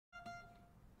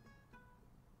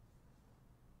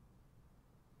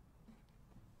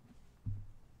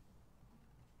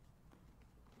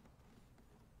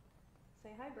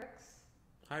Hi, Brooks.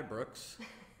 Hi, Brooks.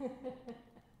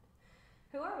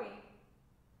 Who are we?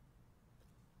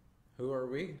 Who are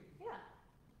we? Yeah.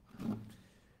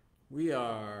 We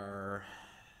are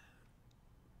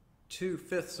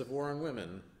 2/5 of War on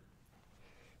Women.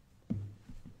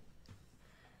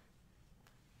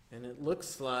 And it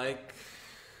looks like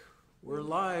we're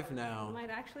live now. We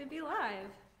might actually be live.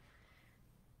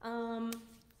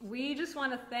 We just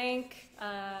want to thank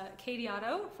Katie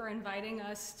Otto for inviting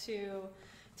us to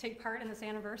take part in this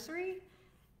anniversary.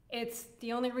 It's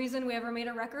the only reason we ever made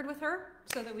a record with her,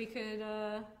 so that we could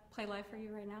play live for you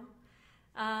right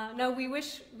now. No, we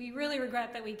really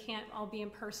regret that we can't all be in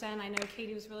person. I know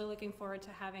Katie was really looking forward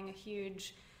to having a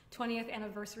huge 20th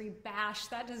anniversary bash.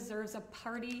 That deserves a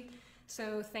party.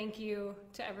 So thank you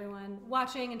to everyone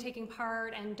watching and taking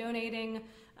part and donating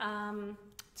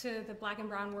to the Black and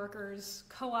Brown Workers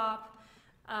Co-op,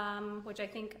 which I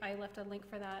think I left a link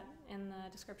for that in the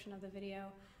description of the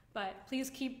video. But please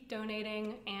keep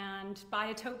donating and buy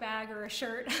a tote bag or a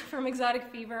shirt from Exotic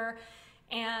Fever.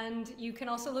 And you can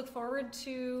also look forward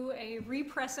to a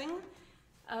repressing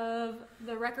of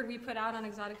the record we put out on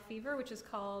Exotic Fever, which is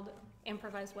called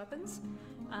Improvised Weapons.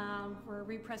 We're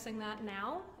repressing that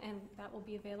now, and that will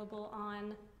be available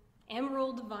on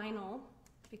emerald vinyl,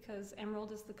 because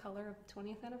emerald is the color of the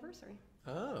 20th anniversary.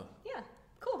 Oh. Yeah,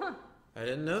 cool, huh? I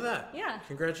didn't know that. Yeah.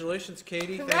 Congratulations,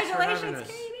 Katie. Congratulations, Thanks for having us.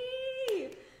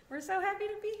 Katie! We're so happy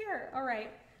to be here. All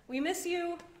right, we miss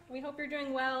you. We hope you're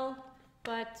doing well,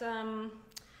 but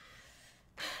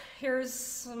here's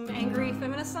some angry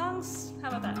feminist songs. How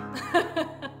about that?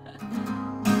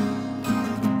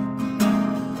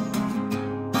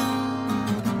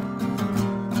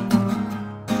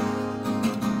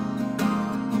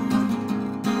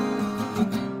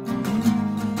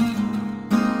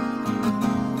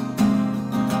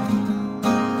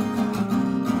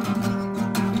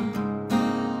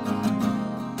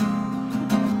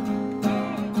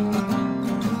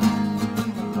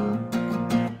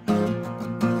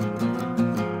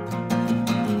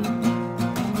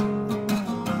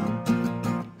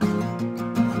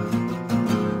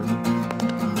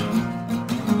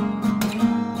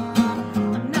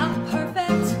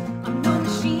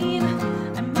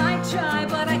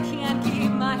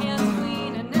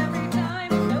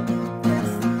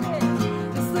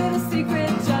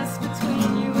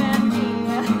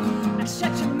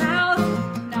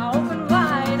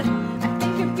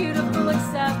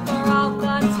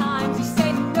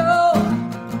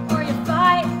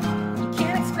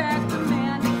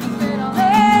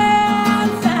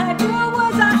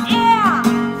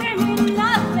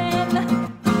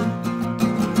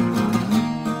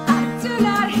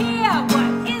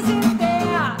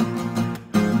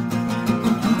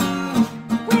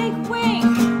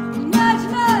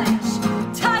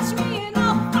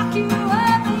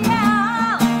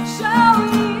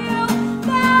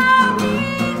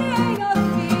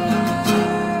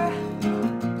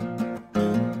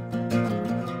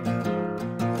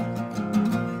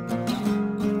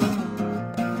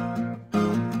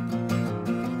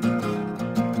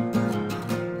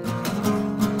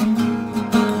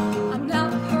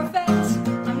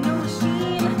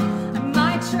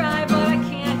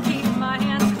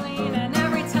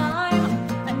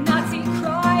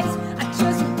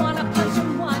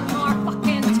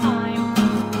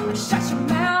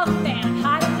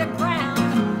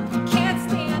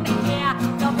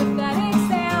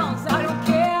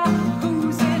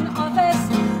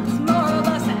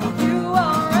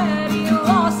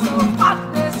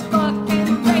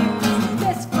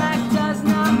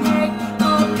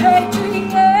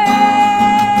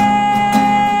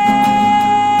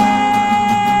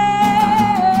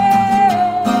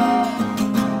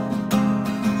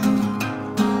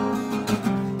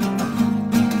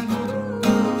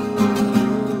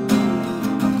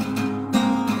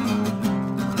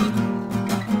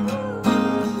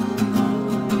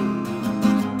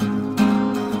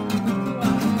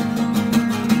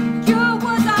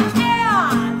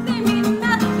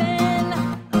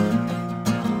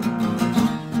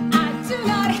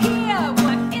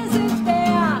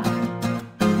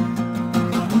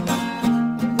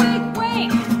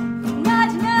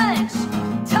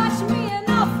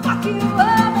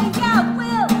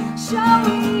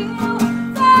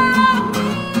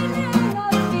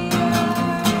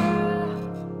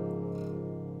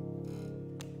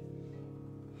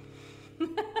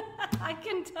 I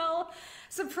can tell.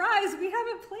 Surprise, we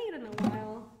haven't played in a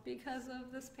while because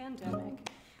of this pandemic.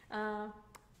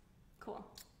 Cool.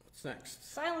 What's next?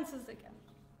 Silences again.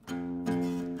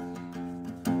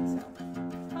 So,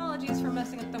 apologies for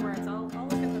messing up the words. I'll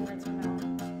look at the words from now on.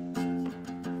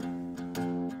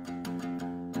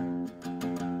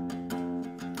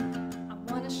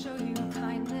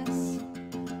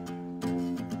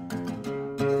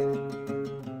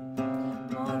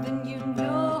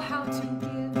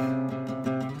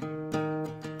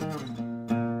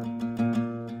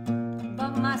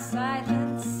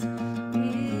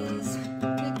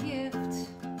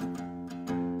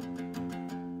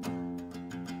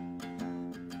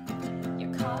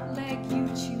 hot like you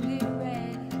chewed it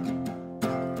red.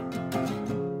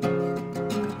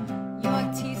 Your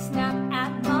teeth snap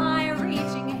at my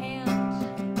reaching hand.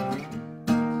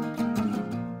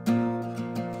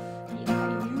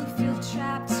 Yeah, you feel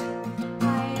trapped,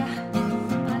 I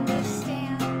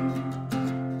understand.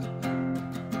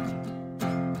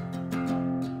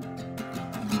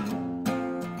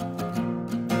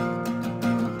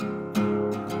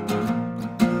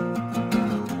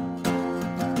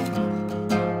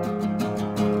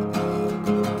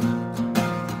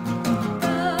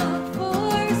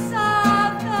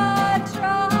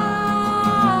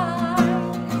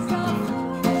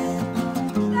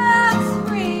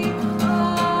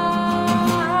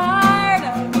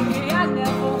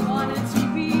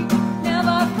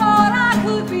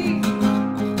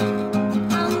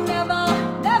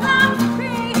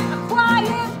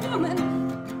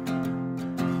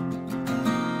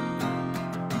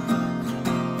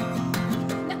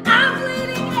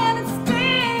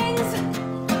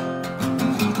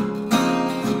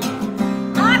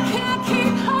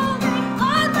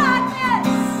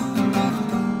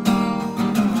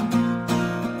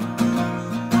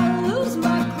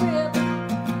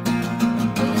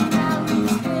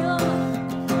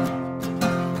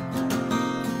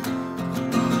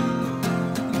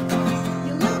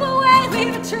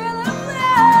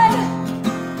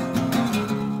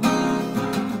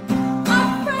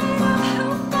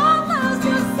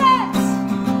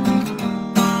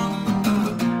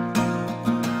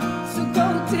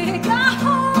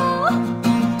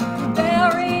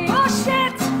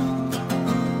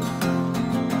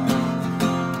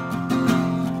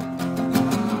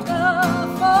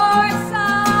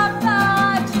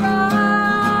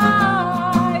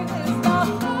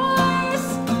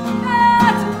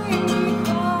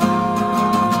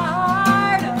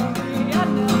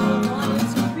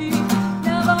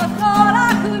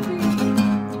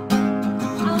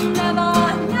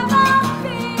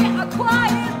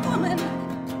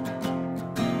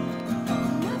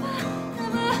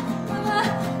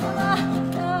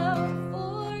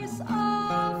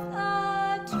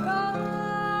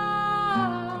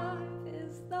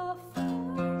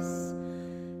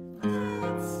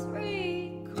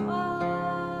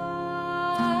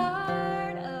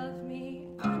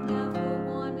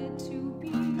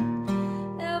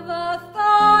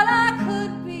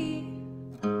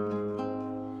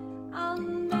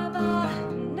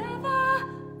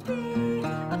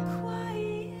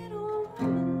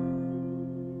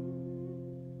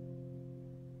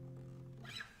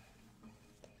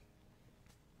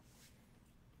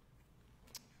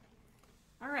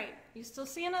 You still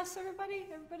seeing us, everybody?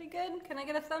 Everybody good? Can I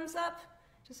get a thumbs up?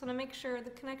 Just want to make sure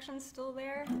the connection's still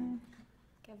there.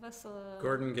 Give us a...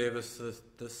 Gordon gave us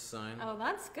this sign. Oh,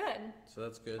 that's good. So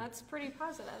that's good. That's pretty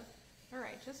positive. All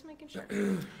right, just making sure.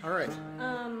 All right.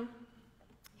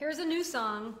 Here's a new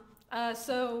song.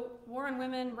 So War on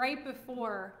Women, right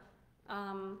before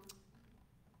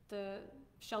the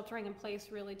sheltering in place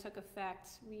really took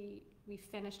effect, we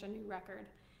finished a new record.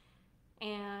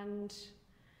 And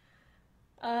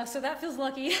so that feels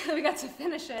lucky that we got to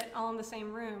finish it all in the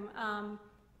same room.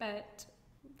 But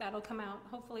that'll come out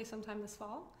hopefully sometime this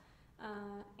fall.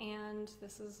 And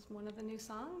this is one of the new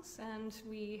songs. And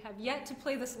we have yet to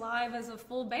play this live as a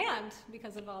full band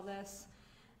because of all this,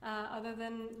 other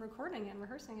than recording it and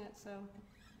rehearsing it. So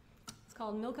it's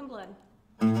called Milk and Blood.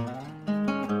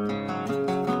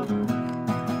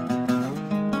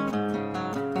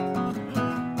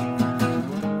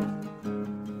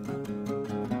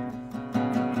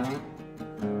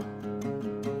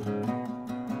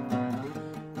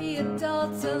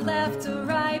 Adults are left to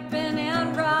ripen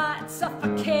and rot,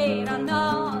 suffocate on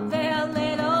all their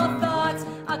little thoughts,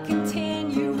 a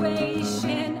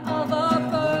continuation of a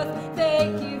birth.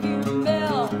 They give you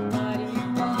milk, but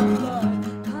you want blood,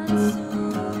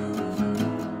 consume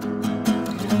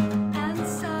and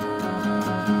sigh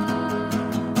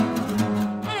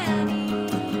and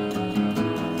eat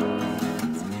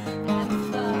and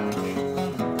fuck.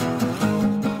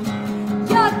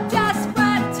 You're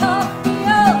desperate to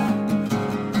feel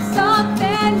some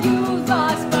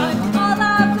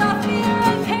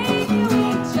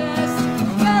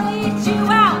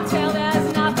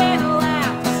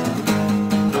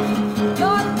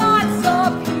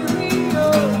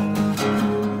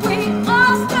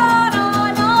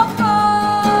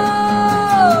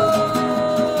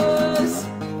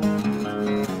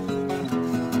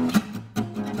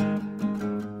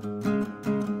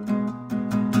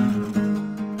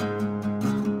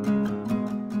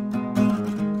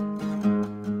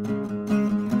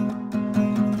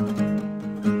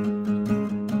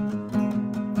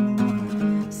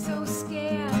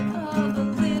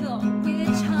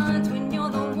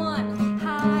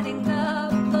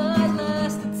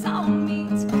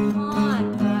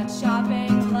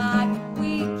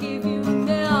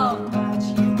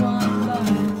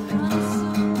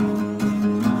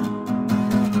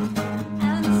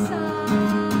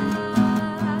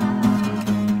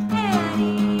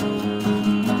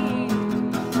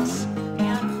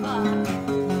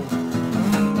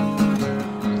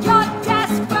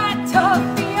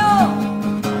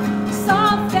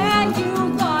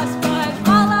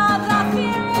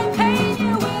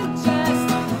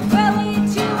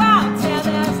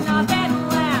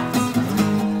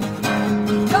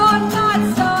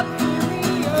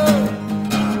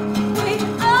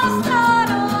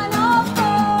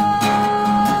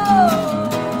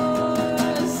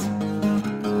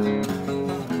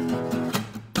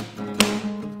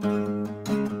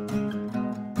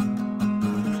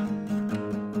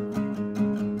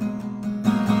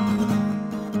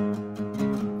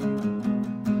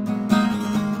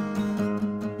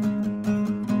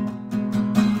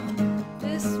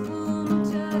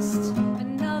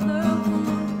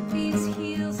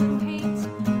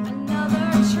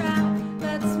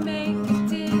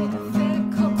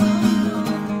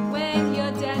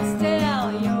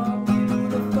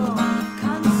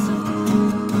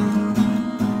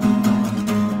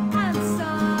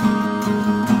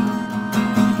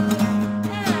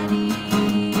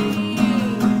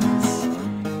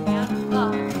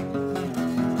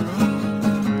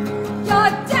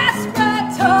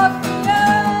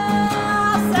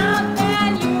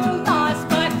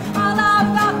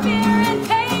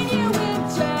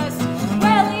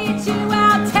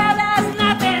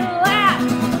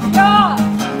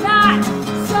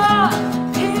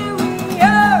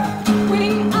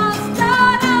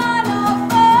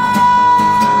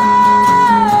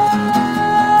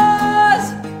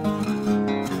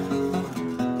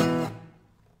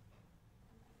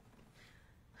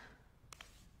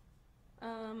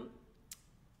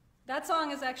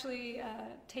actually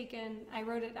I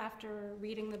wrote it after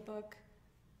reading the book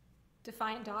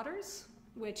Defiant Daughters,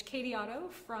 which Katie Otto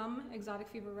from Exotic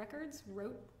Fever Records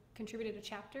contributed a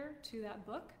chapter to that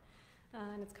book.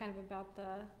 And it's kind of about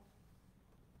the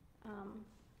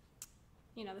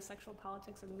sexual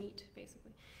politics of meat,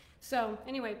 basically. So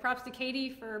anyway, props to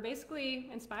Katie for basically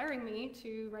inspiring me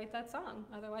to write that song.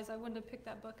 Otherwise, I wouldn't have picked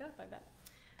that book up, I bet.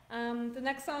 The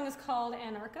next song is called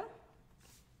Anarcha.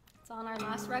 It's on our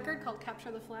last record called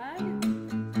Capture the Flag.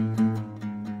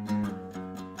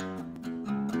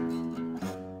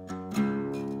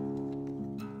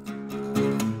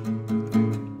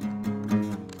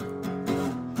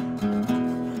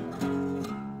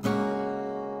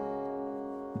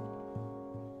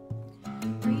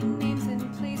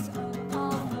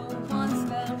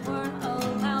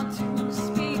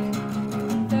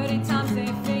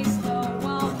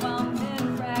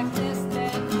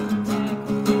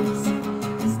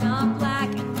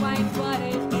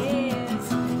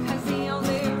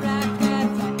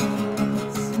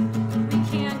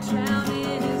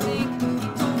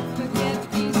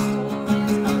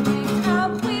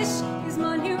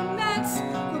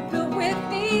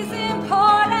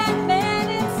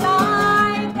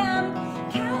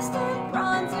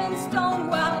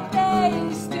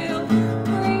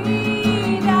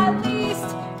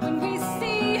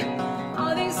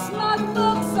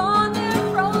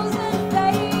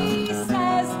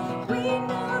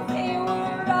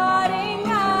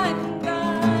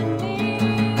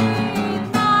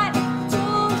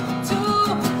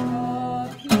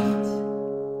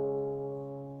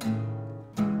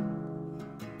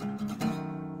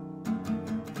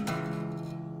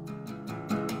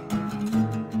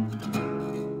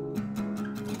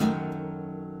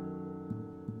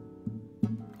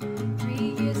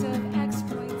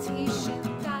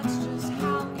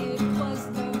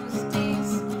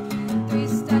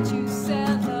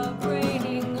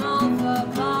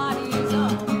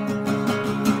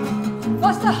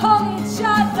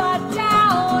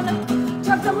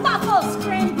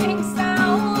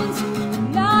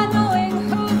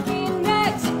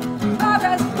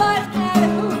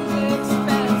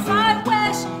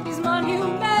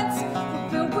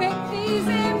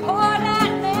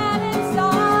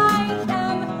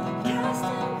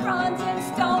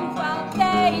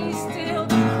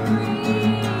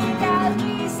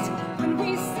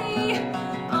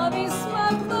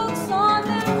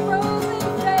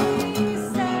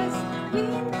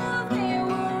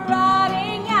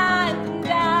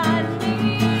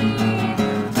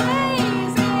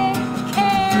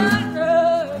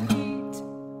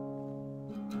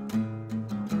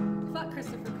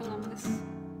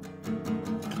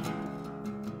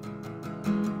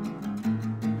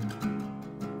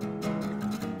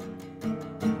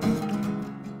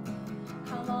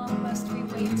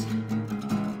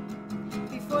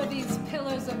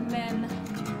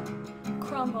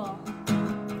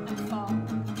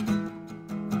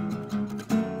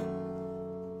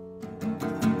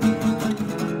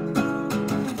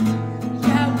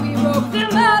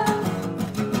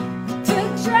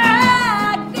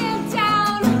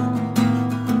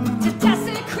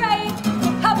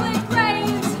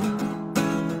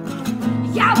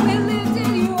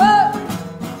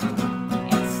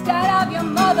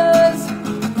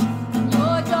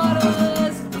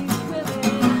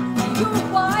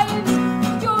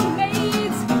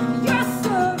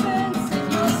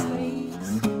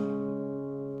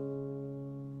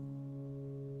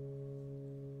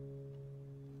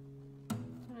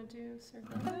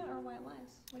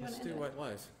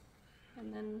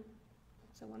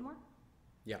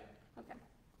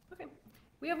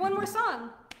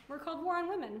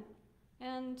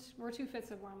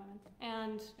 2/5 of War on Women.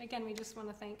 And again, we just want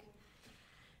to thank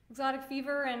Exotic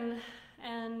Fever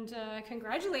and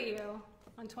congratulate you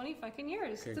on 20 fucking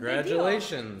years.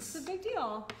 Congratulations. It's a big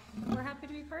deal. We're happy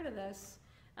to be part of this.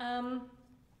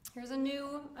 Here's a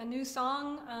new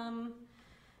song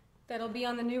that'll be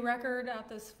on the new record out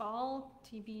this fall,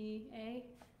 TBA.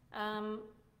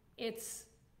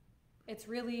 It's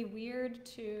really weird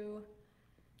to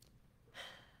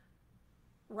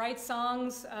write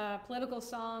songs, political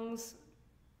songs,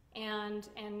 and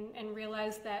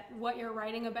realize that what you're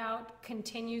writing about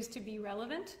continues to be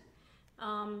relevant.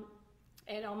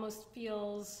 It almost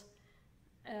feels,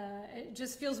 it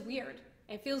just feels weird.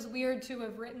 It feels weird to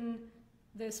have written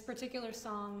this particular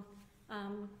song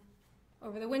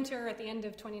over the winter at the end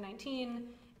of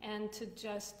 2019, and to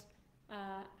just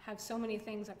have so many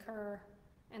things occur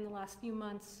in the last few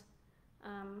months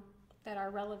that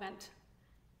are relevant.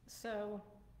 So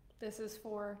this is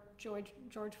for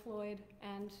George Floyd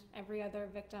and every other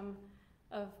victim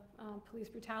of police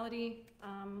brutality,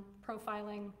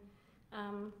 profiling.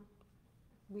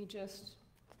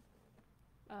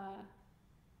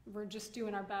 We're just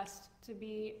doing our best to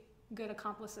be good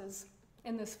accomplices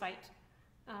in this fight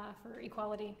for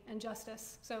equality and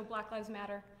justice. So Black Lives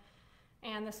Matter,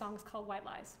 and the song is called White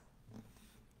Lies.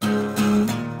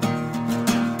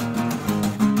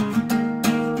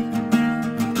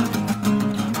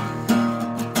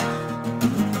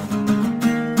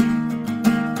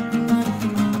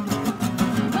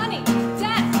 Money,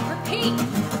 death, repeat.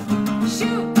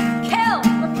 Shoot, kill,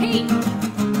 repeat.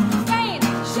 Fame,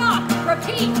 shock,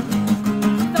 repeat.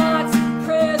 Thoughts,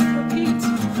 prayers, repeat.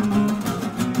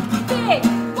 Big,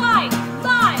 white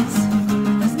lies.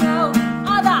 There's no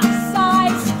other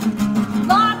sides.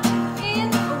 Locked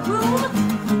in a room,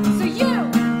 so you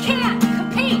can't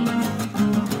compete.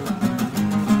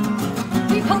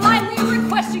 We politely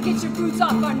request you get your boots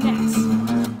off our necks.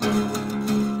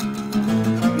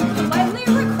 We politely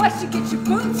request you get your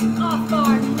boots off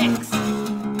our necks.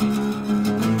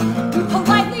 We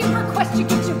politely request you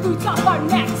get your boots off our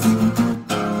necks. We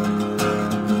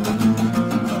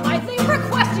politely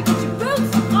request you get your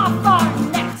boots off our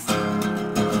necks.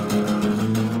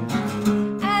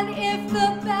 And if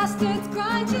the bastards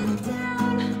grind you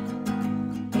down,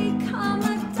 become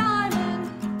a diamond.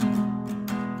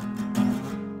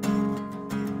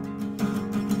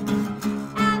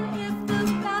 And if the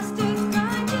bastards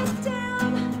grind you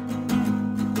down,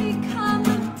 become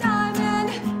a diamond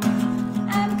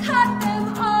and cut them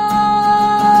all.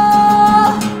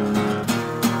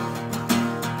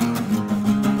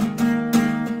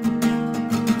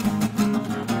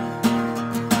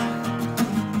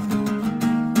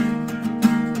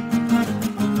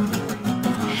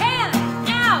 Hand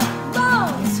out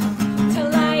loans to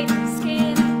light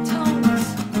skin tones.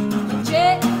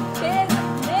 Legit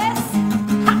business,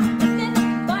 nothing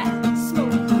but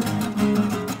smoke.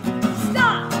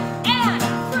 Stop and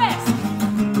frisk,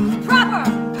 proper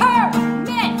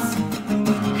permits.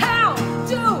 How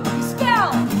do you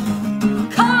spell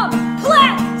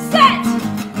complicit?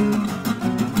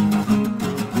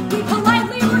 We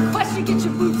politely request you get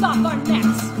your boots off our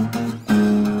necks.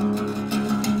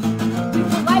 We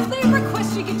politely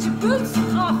request you get your boots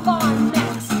off our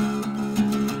necks.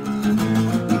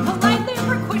 We politely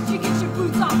request you get your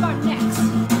boots off our necks. We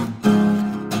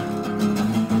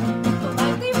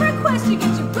politely request you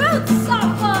get your boots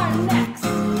off our necks.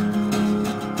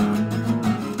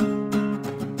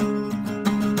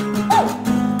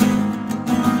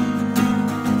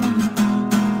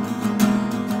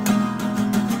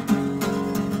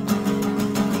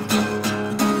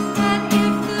 And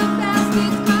if the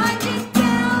bastards grind you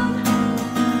down,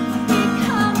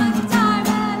 become a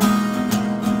diamond.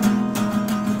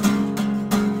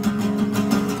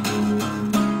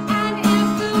 And if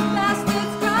the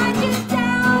bastards grind you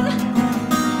down,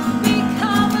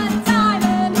 become a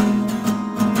diamond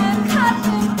and cut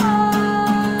them all.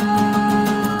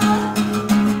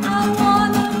 I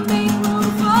wanna make room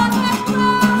for them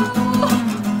all.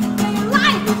 They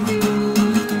like the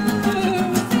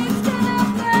views instead of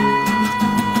thou.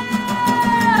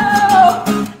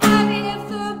 And if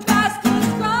the bastards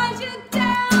grind you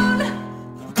down,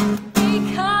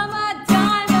 become a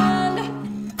diamond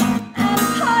and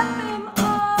cut them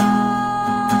all.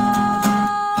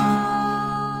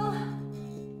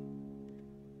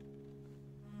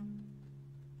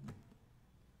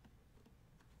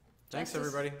 Thanks, Justice-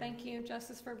 everybody. Thank you.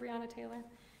 Justice for Breonna Taylor.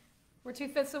 We're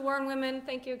Two-Fifths of Warren Women.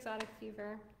 Thank you, Exotic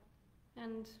Fever.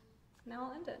 And now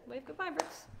I'll end it. Wave goodbye,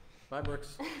 Brooks. Bye,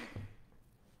 Brooks.